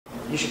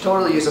you should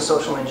totally use a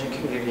SocialEngine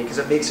community because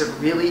it makes it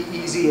really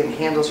easy and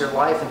handles your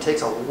life and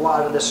takes a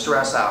lot of the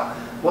stress out.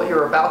 What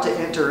you're about to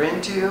enter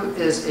into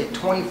is a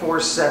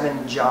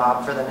 24/7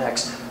 job for the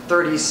next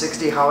 30,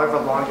 60, however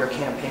long your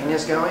campaign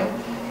is going.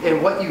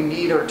 And what you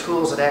need are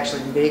tools that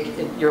actually make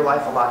your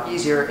life a lot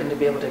easier and to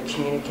be able to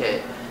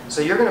communicate.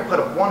 So you're going to put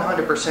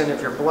 100%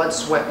 of your blood,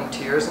 sweat, and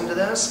tears into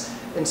this,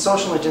 and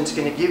SocialEngine is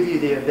going to give you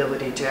the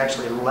ability to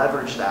actually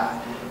leverage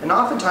that. And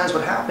oftentimes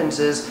what happens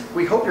is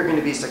we hope you're going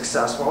to be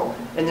successful,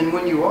 and then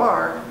when you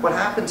are, what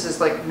happens is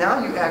like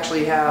now you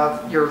actually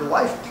have your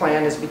life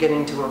plan is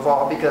beginning to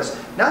evolve because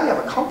now you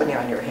have a company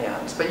on your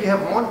hands, but you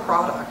have one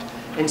product.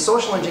 And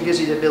SocialEngine gives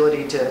you the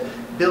ability to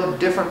build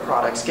different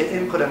products, get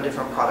input on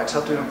different products,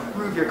 help to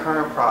improve your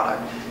current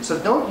product. So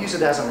don't use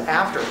it as an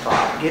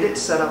afterthought. Get it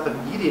set up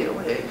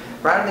immediately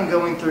rather than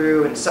going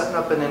through and setting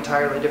up an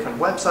entirely different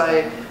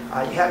website.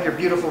 You have your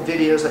beautiful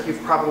videos that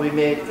you've probably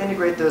made,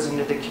 integrate those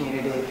into the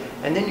community,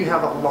 and then you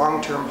have a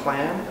long-term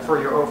plan for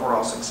your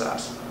overall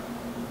success.